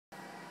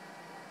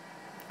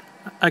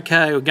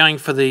Okay, we're going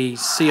for the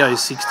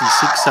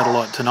CO66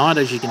 satellite tonight,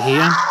 as you can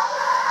hear.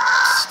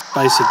 It's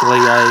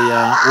basically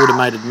a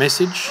automated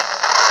message.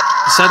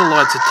 The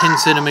satellite's a 10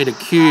 centimetre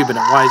cube and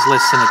it weighs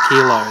less than a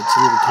kilo. It's a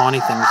little tiny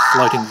thing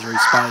floating through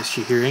space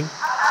you're hearing.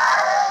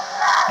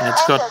 And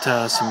it's got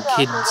some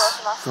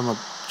kids from a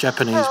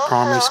Japanese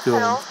primary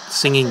school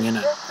singing in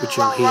it, which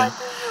you'll hear.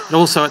 And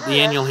also at the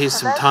end you'll hear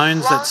some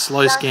tones. That's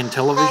slow scan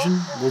television.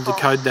 We'll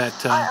decode that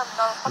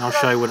and I'll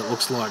show you what it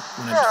looks like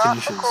when it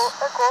finishes.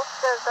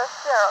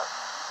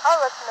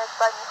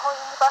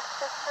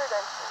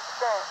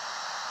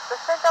 The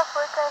center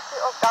frequency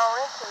of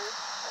downlink is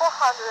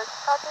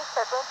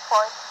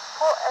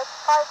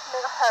 437.485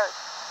 MHz.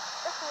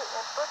 If you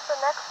input the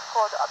next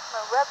code at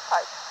my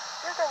website,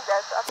 you can get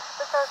a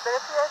special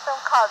verification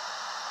card.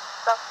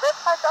 The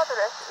website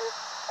address is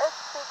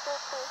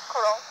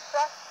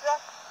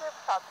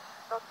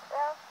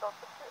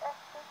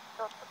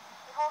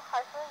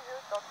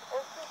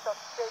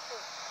http://cubesat.air.csc.nihon-u.ac.jp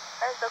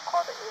and the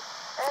code is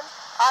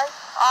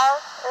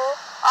MIRAIEIGO.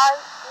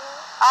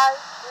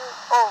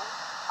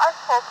 I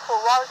hope for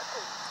world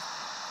peace.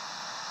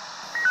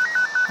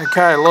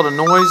 Okay, a lot of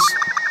noise,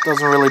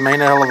 doesn't really mean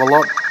a hell of a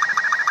lot,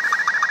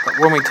 but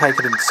when we take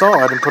it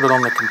inside and put it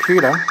on the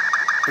computer,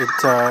 it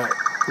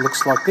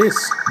looks like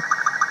this.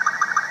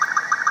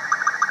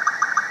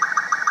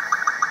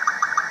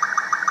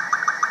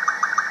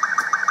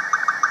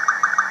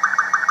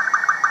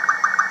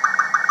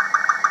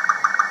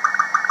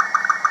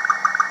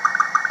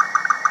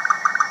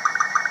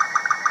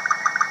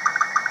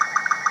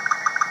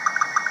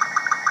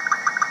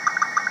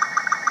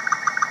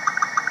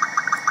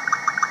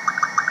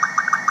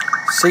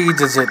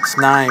 SEEDS is its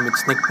name,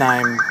 its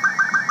nickname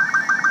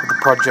of the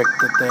project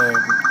that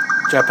the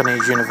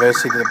Japanese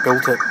university that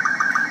built it.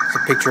 There's a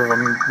picture of a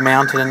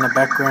mountain in the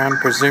background,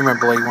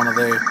 presumably one of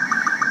the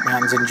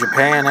mountains in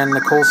Japan, and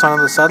the call sign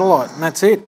of the satellite, and that's it.